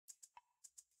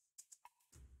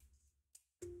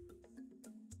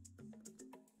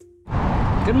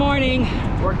Good morning.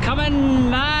 We're coming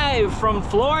live from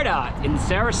Florida in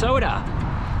Sarasota.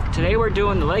 Today we're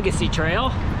doing the Legacy Trail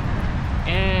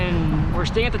and we're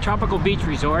staying at the Tropical Beach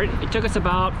Resort. It took us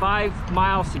about 5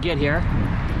 miles to get here.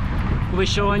 We'll be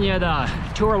showing you the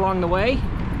tour along the way.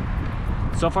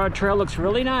 So far the trail looks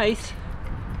really nice.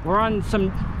 We're on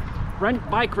some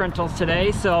bike rentals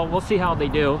today, so we'll see how they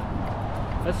do.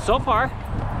 But so far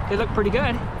they look pretty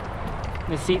good.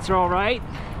 The seats are all right,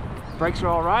 brakes are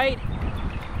all right.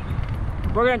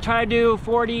 We're gonna try to do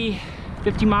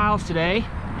 40-50 miles today,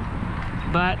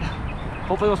 but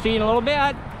hopefully we'll see you in a little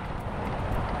bit.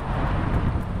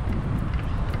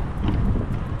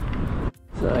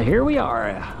 So here we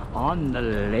are on the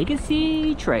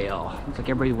Legacy Trail. Looks like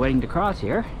everybody's waiting to cross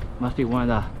here. Must be one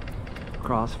of the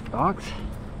cross docks.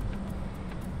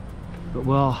 But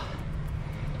we'll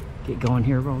get going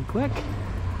here real quick.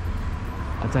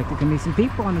 Looks like there's gonna be some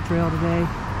people on the trail today.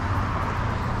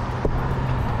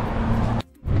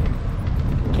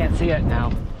 Can't see it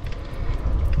now.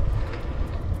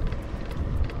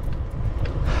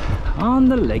 On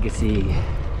the Legacy.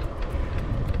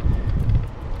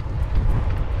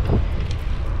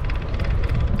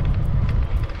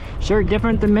 Sure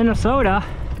different than Minnesota.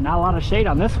 Not a lot of shade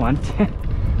on this one.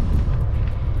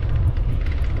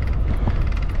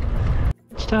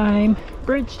 Bridge time,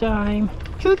 bridge time.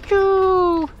 Choo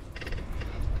choo!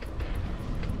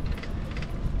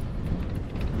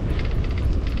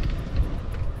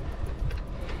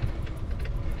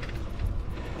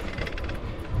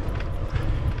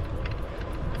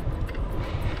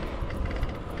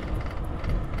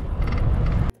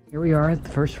 Here we are at the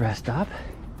first rest stop.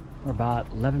 We're about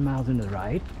 11 miles into the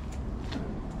ride.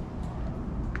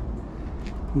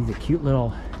 These are cute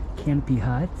little canopy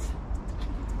huts.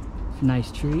 Some nice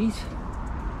trees.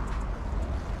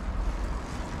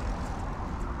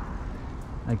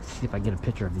 I'd like to see if I get a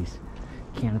picture of these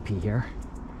canopy here.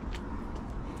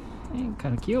 And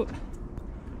kind of cute.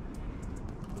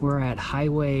 We're at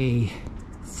Highway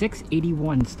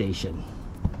 681 station.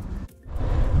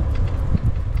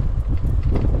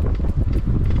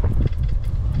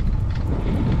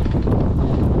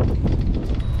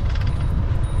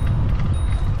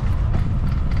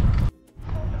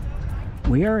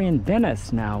 We are in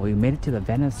Venice now. We made it to the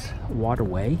Venice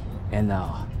waterway and the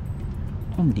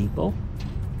Home Depot.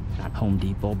 Not Home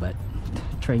Depot, but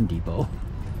train depot.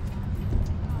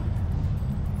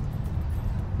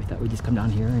 We thought we'd just come down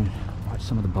here and watch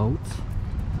some of the boats,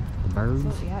 the birds.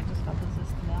 So, yeah, it just opens this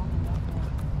canal.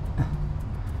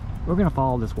 We're gonna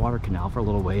follow this water canal for a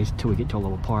little ways till we get to a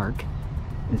little park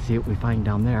and see what we find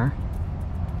down there.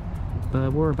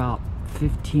 But we're about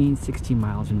 15-16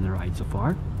 miles into the ride so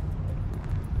far.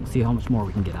 We'll see how much more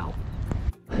we can get out.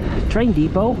 Train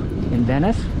depot in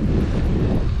Venice.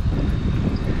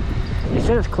 They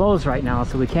said it's closed right now,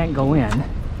 so we can't go in.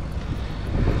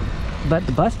 But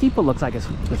the bus depot looks like it's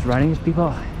running. There's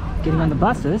people getting on the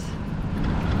buses.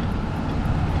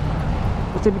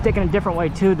 Looks like we're taking a different way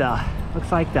too.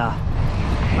 Looks like a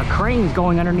crane's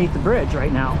going underneath the bridge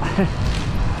right now.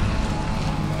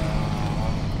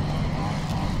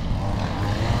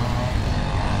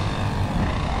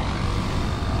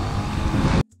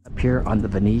 Here on the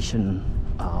Venetian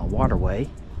waterway,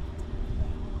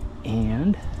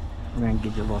 and we're going to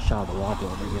give you a little shot of the water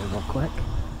over here real quick.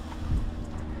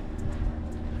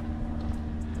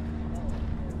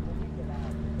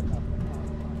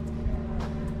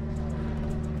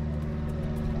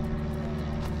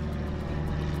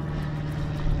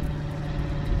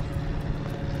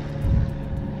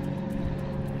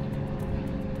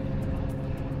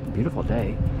 Beautiful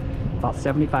day, about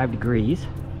 75 degrees.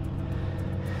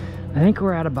 I think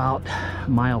we're at about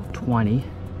mile 20.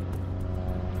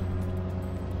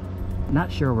 Not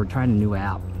sure, we're trying a new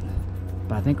app,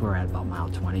 but I think we're at about mile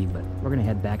 20. But we're gonna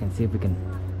head back and see if we can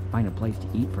find a place to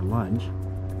eat for lunch,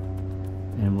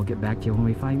 and we'll get back to you when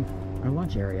we find our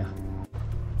lunch area.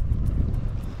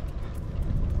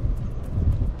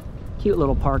 Cute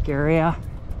little park area.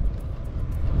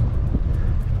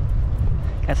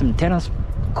 Got some tennis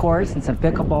courts and some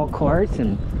pickleball courts,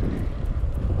 and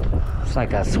it's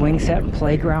like a swing set and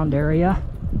playground area.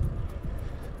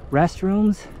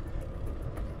 Restrooms.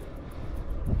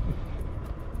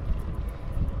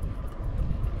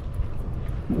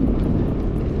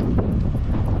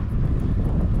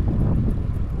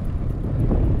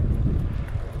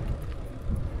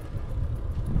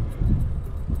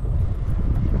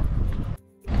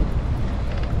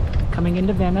 Coming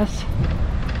into Venice.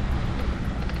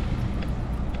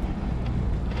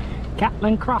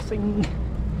 Catlin Crossing.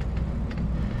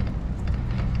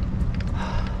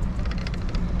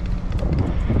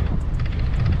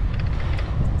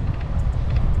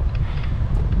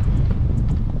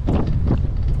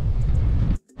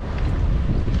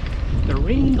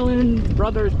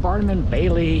 Brothers Barnum and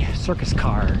Bailey circus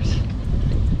cars.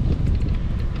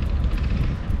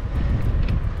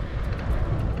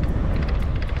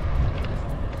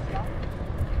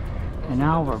 And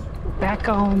now we're back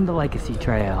on the Legacy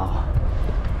Trail.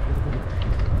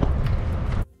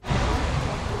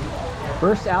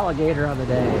 First alligator of the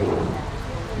day.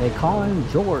 They call him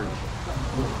George.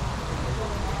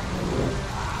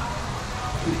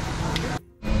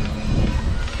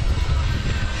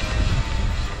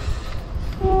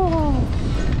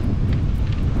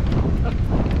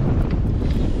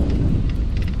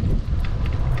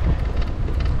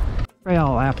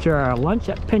 Trail after our lunch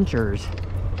at Pincher's.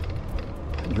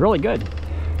 It's really good.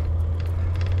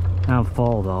 I'm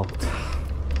full though.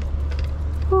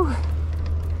 Whew.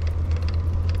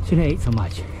 Shouldn't have ate so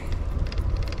much.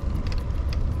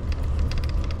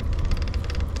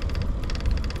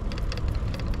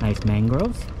 Nice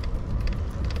mangroves.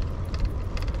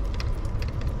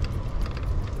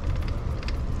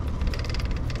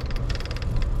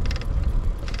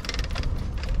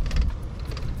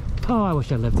 Oh, I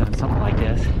wish I lived on something like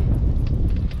this.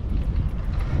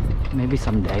 Maybe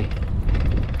someday.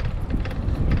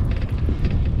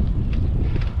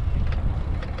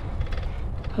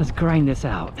 Let's grind this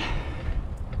out.